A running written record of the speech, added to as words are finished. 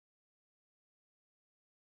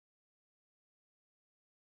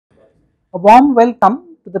A warm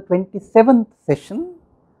welcome to the 27th session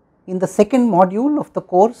in the second module of the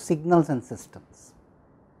course Signals and Systems.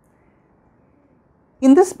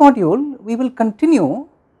 In this module, we will continue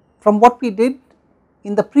from what we did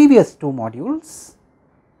in the previous two modules,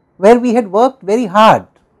 where we had worked very hard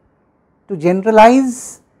to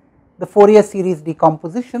generalize the Fourier series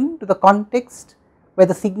decomposition to the context where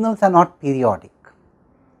the signals are not periodic.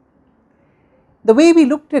 The way we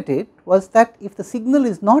looked at it was that if the signal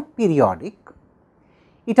is not periodic,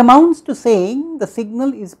 it amounts to saying the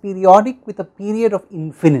signal is periodic with a period of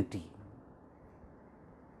infinity.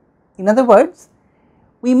 In other words,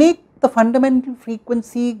 we make the fundamental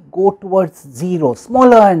frequency go towards 0,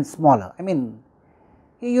 smaller and smaller. I mean,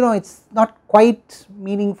 it is not quite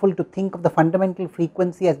meaningful to think of the fundamental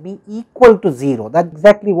frequency as being equal to 0. That is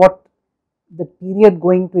exactly what the period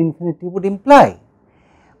going to infinity would imply.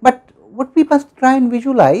 But what we must try and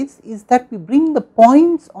visualize is that we bring the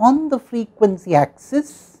points on the frequency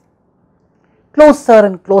axis closer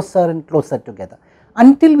and closer and closer together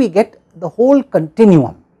until we get the whole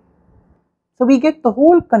continuum. So, we get the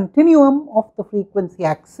whole continuum of the frequency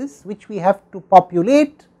axis, which we have to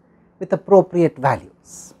populate with appropriate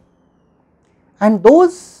values, and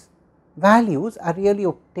those values are really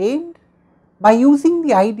obtained by using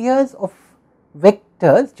the ideas of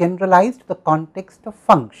vectors generalized to the context of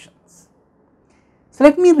functions. So,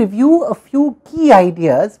 let me review a few key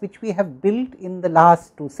ideas which we have built in the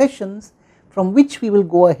last two sessions, from which we will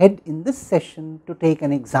go ahead in this session to take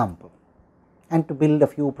an example and to build a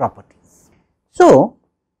few properties. So,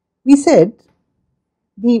 we said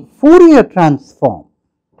the Fourier transform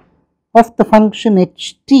of the function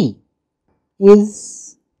ht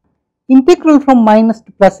is integral from minus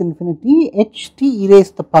to plus infinity ht e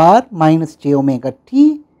raised to the power minus j omega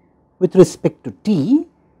t with respect to t,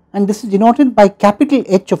 and this is denoted by capital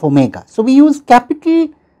H of omega. So, we use capital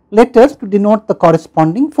letters to denote the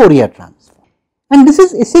corresponding Fourier transform, and this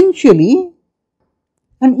is essentially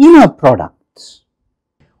an inner product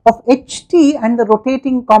of ht and the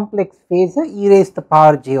rotating complex phasor e raised to the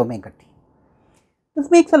power j omega t.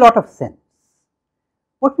 This makes a lot of sense.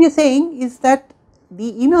 What we are saying is that the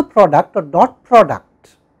inner product or dot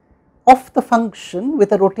product of the function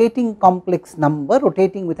with a rotating complex number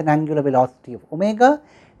rotating with an angular velocity of omega.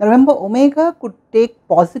 Now, remember, omega could take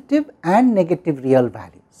positive and negative real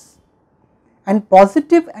values, and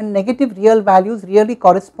positive and negative real values really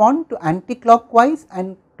correspond to anti-clockwise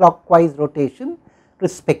and clockwise rotation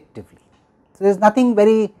respectively. So, there is nothing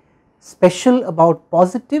very special about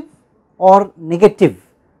positive or negative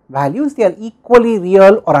values, they are equally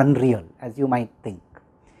real or unreal, as you might think.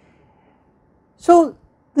 So,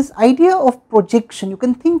 this idea of projection, you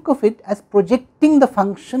can think of it as projecting the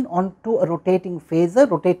function onto a rotating phasor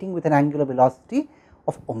rotating with an angular velocity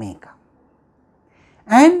of omega.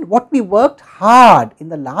 And what we worked hard in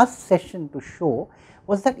the last session to show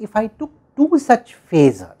was that if I took two such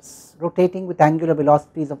phasors rotating with angular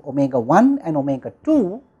velocities of omega 1 and omega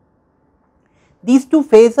 2, these two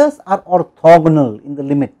phasors are orthogonal in the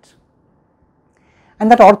limit, and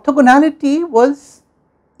that orthogonality was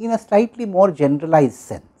in a slightly more generalized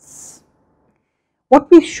sense. What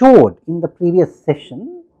we showed in the previous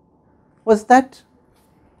session was that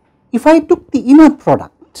if I took the inner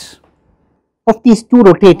product of these two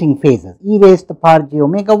rotating phasors e raised to the power j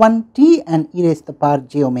omega 1 t and e raised to the power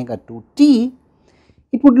j omega 2 t,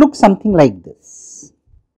 it would look something like this.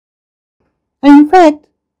 And in fact,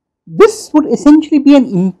 this would essentially be an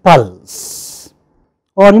impulse,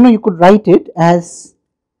 or you could write it as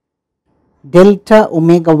delta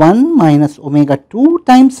omega 1 minus omega 2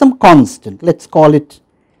 times some constant. Let us call it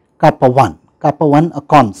kappa 1 a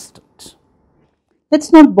constant. Let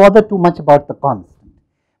us not bother too much about the constant,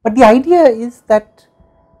 but the idea is that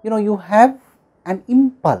you have an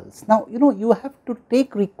impulse. Now, you have to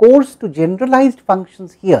take recourse to generalized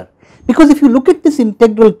functions here, because if you look at this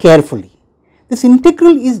integral carefully, this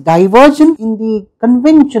integral is divergent in the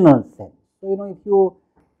conventional sense. So, if you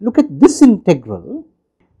look at this integral,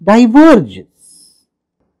 diverges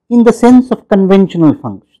in the sense of conventional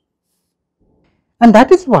functions, and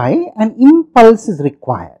that is why an impulse is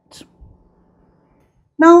required.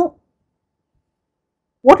 Now,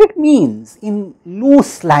 what it means in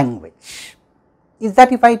loose language is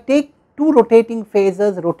that if I take two rotating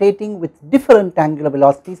phasors rotating with different angular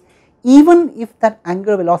velocities, even if that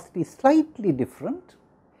angular velocity is slightly different,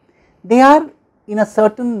 they are in a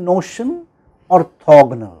certain notion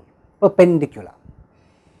orthogonal, perpendicular.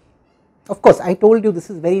 Of course, I told you this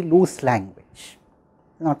is very loose language,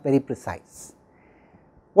 not very precise.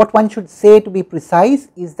 What one should say to be precise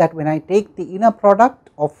is that when I take the inner product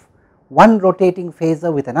of one rotating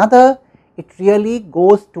phasor with another, it really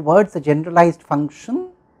goes towards a generalized function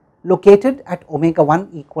located at omega 1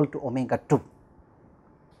 equal to omega 2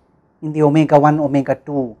 in the omega 1 omega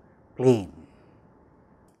 2 plane.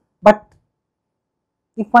 But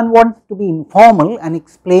if one wants to be informal and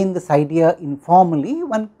explain this idea informally,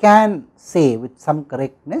 one can say with some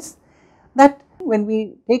correctness that when we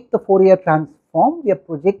take the Fourier transform, we are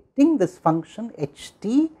projecting this function h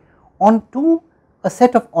t onto a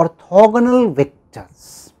set of orthogonal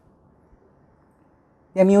vectors.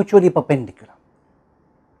 They are mutually perpendicular.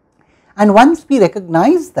 And once we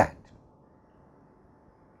recognize that,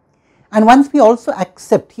 and once we also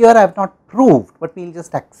accept, here I have not proved, but we will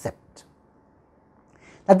just accept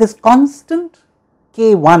that this constant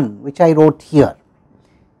k1 which I wrote here,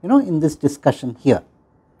 in this discussion here,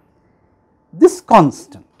 this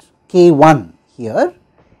constant k1 here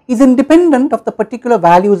is independent of the particular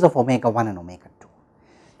values of omega 1 and omega 2.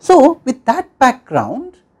 So, with that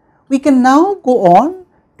background, we can now go on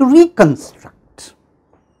to reconstruct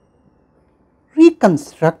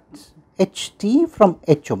h t from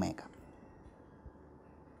h omega,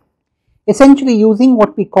 essentially using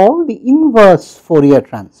what we call the inverse Fourier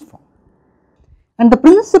transform. And the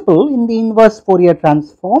principle in the inverse Fourier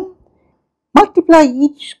transform, multiply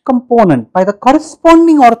each component by the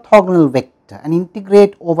corresponding orthogonal vector and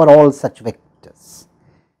integrate over all such vectors.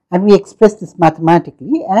 And we express this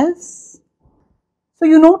mathematically as, so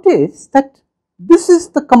you notice that this is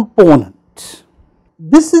the component,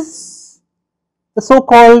 this is the so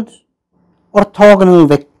called orthogonal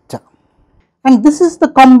vector, and this is the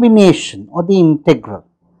combination or the integral.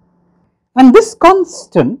 And this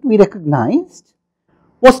constant we recognized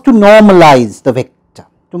was to normalize the vector,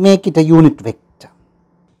 to make it a unit vector.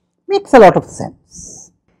 Makes a lot of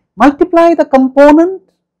sense. Multiply the component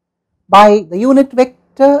by the unit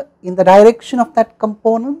vector in the direction of that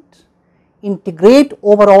component, integrate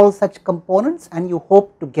over all such components, and you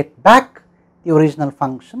hope to get back the original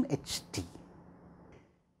function h t.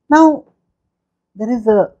 Now, there is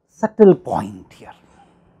a subtle point here.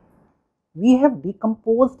 We have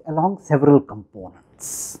decomposed along several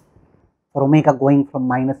components for omega going from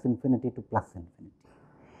minus infinity to plus infinity.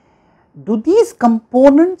 Do these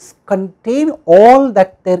components contain all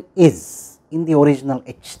that there is in the original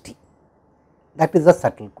h t? That is a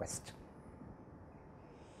subtle question.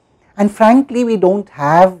 And frankly, we do not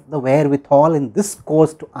have the wherewithal in this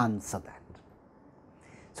course to answer that.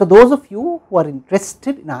 So, those of you who are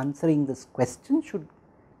interested in answering this question should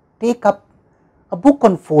take up a book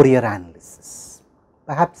on Fourier analysis,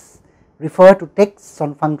 perhaps refer to texts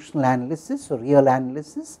on functional analysis or real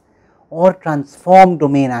analysis or transform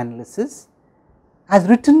domain analysis as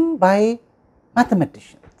written by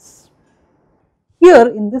mathematicians. Here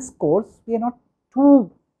in this course, we are not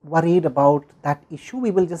too worried about that issue.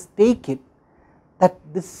 We will just take it that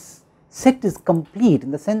this set is complete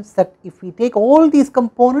in the sense that if we take all these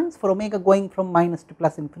components for omega going from minus to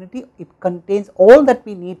plus infinity, it contains all that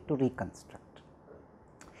we need to reconstruct.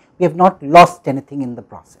 We have not lost anything in the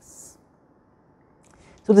process.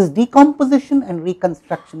 So, this decomposition and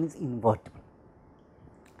reconstruction is invertible.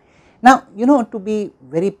 Now, to be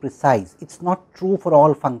very precise, it is not true for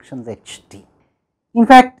all functions h t. In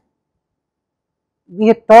fact, we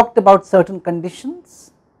had talked about certain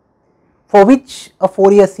conditions for which a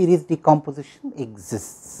Fourier series decomposition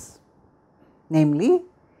exists, namely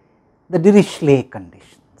the Dirichlet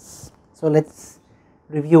conditions. So, let us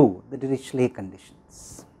review the Dirichlet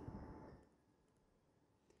conditions.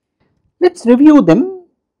 Let us review them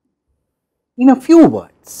in a few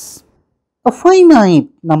words. A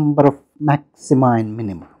finite number of maxima and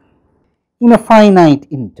minima in a finite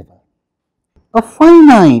interval, a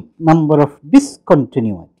finite number of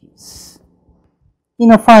discontinuities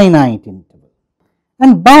in a finite interval,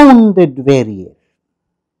 and bounded variation.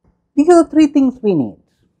 These are the three things we need.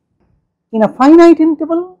 In a finite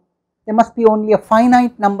interval, there must be only a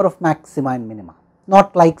finite number of maxima and minima,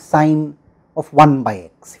 not like sine of 1 by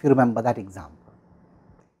x, if you remember that example.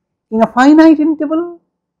 In a finite interval,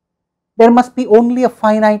 there must be only a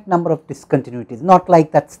finite number of discontinuities, not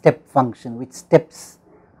like that step function which steps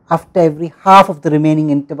after every half of the remaining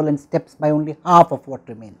interval and steps by only half of what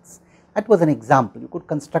remains. That was an example. You could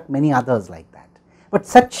construct many others like that, but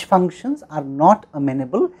such functions are not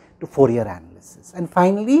amenable to Fourier analysis. And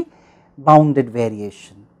finally, bounded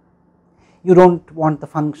variation. You do not want the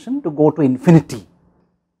function to go to infinity,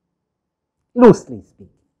 loosely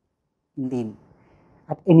speaking,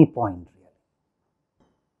 at any point really.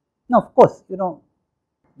 Now, of course,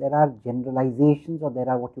 there are generalizations or there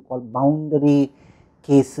are what you call boundary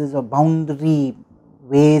cases or boundary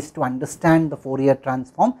ways to understand the Fourier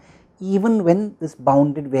transform, even when this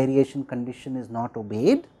bounded variation condition is not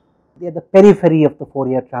obeyed. they are the periphery of the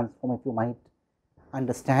Fourier transform, if you might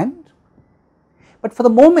understand. But for the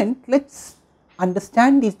moment, let us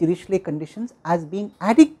understand these Dirichlet conditions as being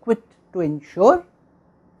adequate to ensure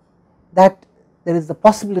that there is the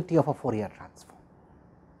possibility of a Fourier transform.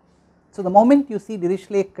 So, the moment you see the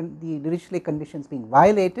Dirichlet conditions being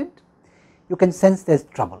violated, you can sense there is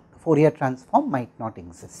trouble, the Fourier transform might not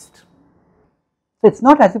exist. So, it is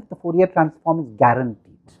not as if the Fourier transform is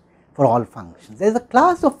guaranteed for all functions. There is a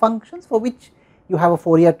class of functions for which you have a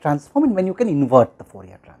Fourier transform and when you can invert the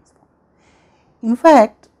Fourier transform. In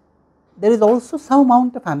fact, there is also some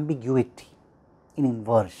amount of ambiguity in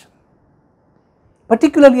inversion,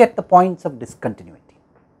 particularly at the points of discontinuity.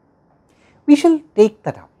 We shall take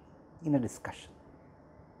that up in a discussion.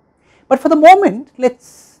 But for the moment, let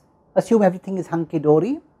us assume everything is hunky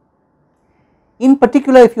dory. In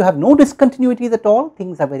particular, if you have no discontinuities at all,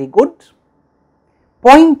 things are very good.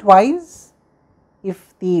 Point wise,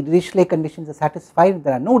 if the Dirichlet conditions are satisfied,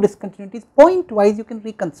 there are no discontinuities, point wise you can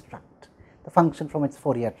reconstruct the function from its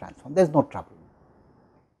Fourier transform, there is no trouble.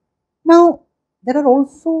 Now, there are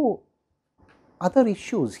also other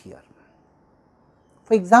issues here.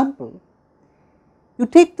 For example, you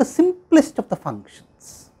take the simplest of the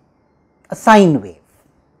functions, a sine wave,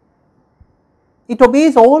 it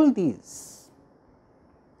obeys all these.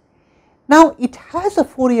 Now, it has a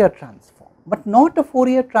Fourier transform, but not a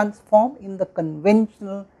Fourier transform in the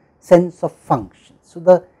conventional sense of function. So,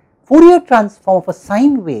 the Fourier transform of a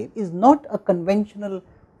sine wave is not a conventional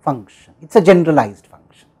function, it is a generalized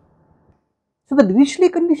function. So, the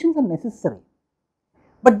Dirichlet conditions are necessary,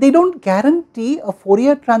 but they do not guarantee a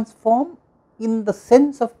Fourier transform in the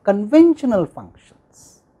sense of conventional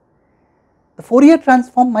functions. The Fourier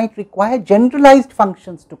transform might require generalized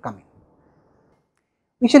functions to come in.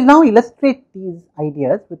 We shall now illustrate these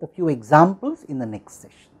ideas with a few examples in the next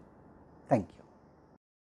session. Thank you.